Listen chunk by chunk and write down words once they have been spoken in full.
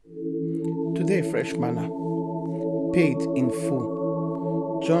Today, fresh manna, paid in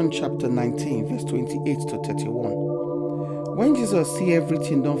full. John chapter 19, verse 28 to 31. When Jesus see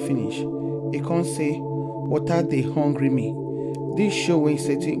everything don't finish, he can't say, "What are they hungry me?" This show when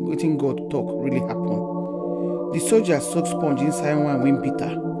waiting God talk really happen. The soldiers soak sponge inside wine when bitter.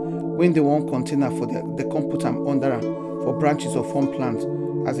 When they want container for they can't put them under am for branches of one plant,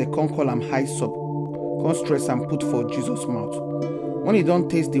 as they can't call them high sub, can't stress and put for Jesus' mouth. When he don't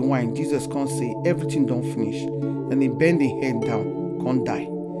taste the wine, Jesus can't say everything don't finish. Then he bend the head down, can't die.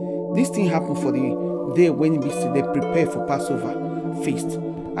 This thing happened for the day when they prepare for Passover feast.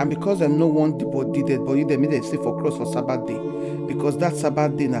 And because they no one the dead body, they made them stay for cross for Sabbath day. Because that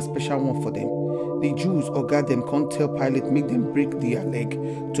Sabbath day is a special one for them. The Jews or God them can't tell Pilate make them break their leg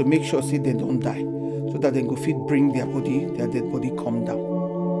to make sure say they don't die. So that they go fit bring their dead body come down.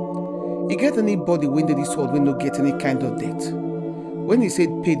 You get anybody when they this world when no get any kind of debt. When he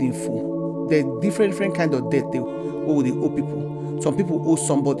said paid in full, there are different kind of debt they owe people. Some people owe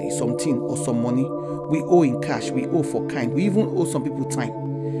somebody something or some money. We owe in cash, we owe for kind. We even owe some people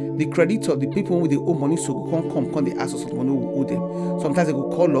time. The creditor, the people when they owe money, so come they ask us for money we owe them. Sometimes they go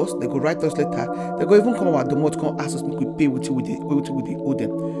call us, they go write us letter, they go even come about the month, come ask us we pay what we owe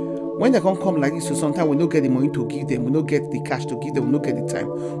them. When they come like this, so sometimes we don't get the money to give them, we don't get the cash to give them, we don't get the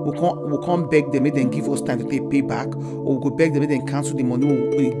time. We can't beg them, make them give us time to pay back, or we go beg them, make them cancel the money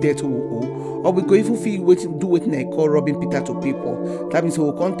the debt we owe, or we go even feel do waiting they call robbing Peter to pay Paul. That means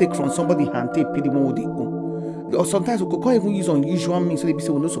we can't take from somebody hand take pay the money they owe. Or sometimes we can't even use unusual means so they be say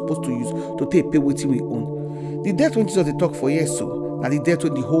we're not supposed to use to take pay what we own. The debt when Jesus they talk for years so, and the debt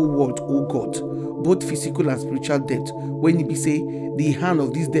when the whole world owe God, both physical and spiritual debt. When he be say the hand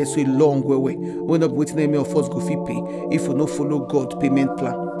of this debt so long way, when not waiting any of us go fit pay if we no follow God payment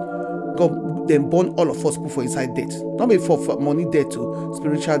plan. God then born all of us put for inside debt. Not be for money debt to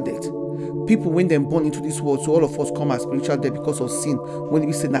spiritual debt. People when them born into this world, so all of us come as spiritual debt because of sin. When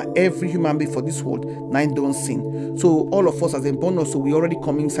we say that every human being for this world, nine don't sin. So all of us as them born also, we already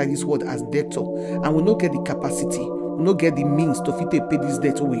come inside this world as debtor, and we not get the capacity, we not get the means to fit pay this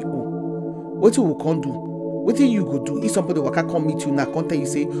debt we owe. What we can't do? What you go do? If somebody will come meet you now, can't tell you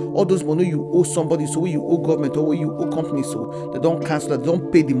say all those money you owe somebody, so you owe government or you owe company, so they don't cancel that, they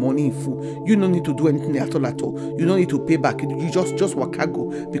don't pay the money in full. You don't need to do anything at all. You don't need to pay back. You just waka go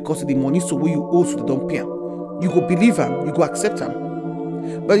because the money so you owe, so they don't pay them. You go believe them, you go accept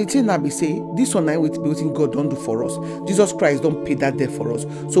them. But the thing now be say this one night with building God don't do for us. Jesus Christ don't pay that debt for us.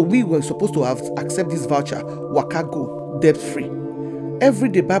 So we were supposed to have accept this voucher, waka go debt free. Every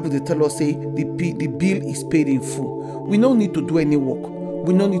day Bible they tell us say the bill is paid in full. We don't need to do any work.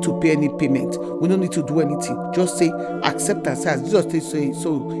 We don't need to pay any payment. We don't need to do anything. Just say accept and say Jesus say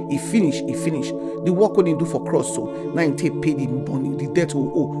so he finish. The work when he do for cross so now he take pay the money, the debt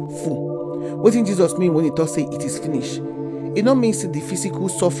will owe full. What did Jesus mean when he talk say it is finished? It don't mean say the physical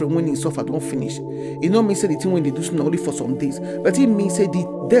suffering when he suffer don't finish. It don't mean say the thing when they do something only for some days. But it means say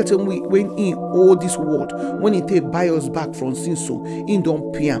the debt when he owe this world, when he take buy us back from sin so he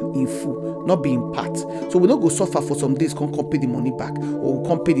don't pay him in full, not be in part. So we don't go suffer for some days, can't pay the money back, or we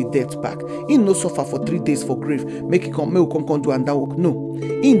can't pay the debt back. He no suffer for 3 days for grave, make it come do and that work. No.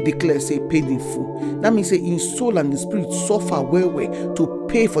 He declare say paid in full. That means say in soul and in spirit suffer well to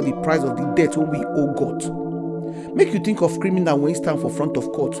pay for the price of the debt when we owe God. Make you think of criminal when he stand for front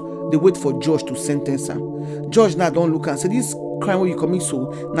of court. They wait for judge to sentence him. Judge now don't look and say this crime when you commit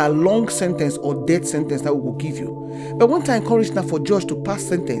so now long sentence or death sentence that we will give you. But one time encourage now for judge to pass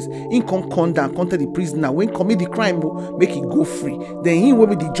sentence, in come down, counter the prisoner when commit the crime make it go free. Then him when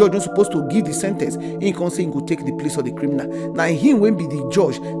be the judge not supposed to give the sentence, he can say he go take the place of the criminal. Now him when be the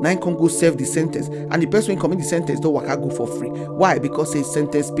judge, now he can go serve the sentence, and the person when commit the sentence don't waka go for free. Why? Because his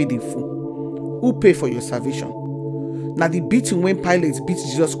sentence paid in full. Who pay for your salvation? Now the beating when Pilate beat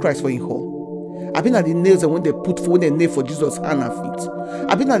Jesus Christ for in hall. I've been at the nails and when they nail for Jesus' hand and feet.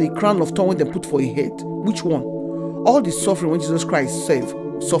 I've been at the crown of thorn when they put for a head. Which one? All the suffering when Jesus Christ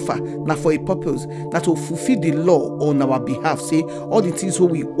suffer now for a purpose, that to fulfill the law on our behalf. Say all the things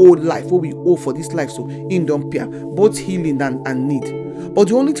what we owe life, what we owe for this life, so in don't pay both healing and need. But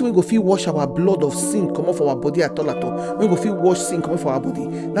the only thing we go feel wash our blood of sin come off our body at all. We go feel wash sin come off our body.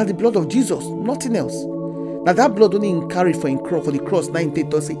 Now the blood of Jesus, nothing else. Now that blood only carried for the cross, 9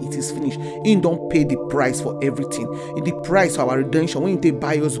 does say it is finished. He don't pay the price for everything. In the price of our redemption, when he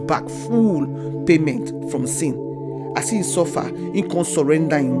buy us back full payment from sin. As he suffer, he can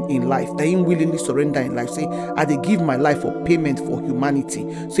surrender in life. That he willingly surrender in life. Say, I they give my life for payment for humanity.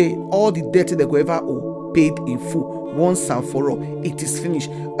 Say all the debt they go ever owe paid in full once and for all. It is finished.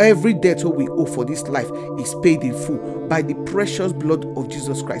 Every debt we owe for this life is paid in full by the precious blood of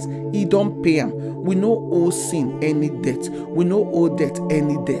Jesus Christ. He don't pay them. We no owe sin any debt. We no owe debt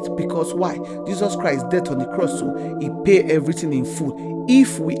any debt. Because why? Jesus Christ death on the cross, so he pay everything in full.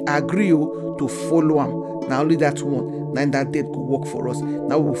 If we agree to follow him, now only that one, now that debt could work for us.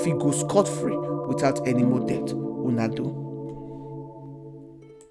 Now we feel go scot-free without any more debt. Una do.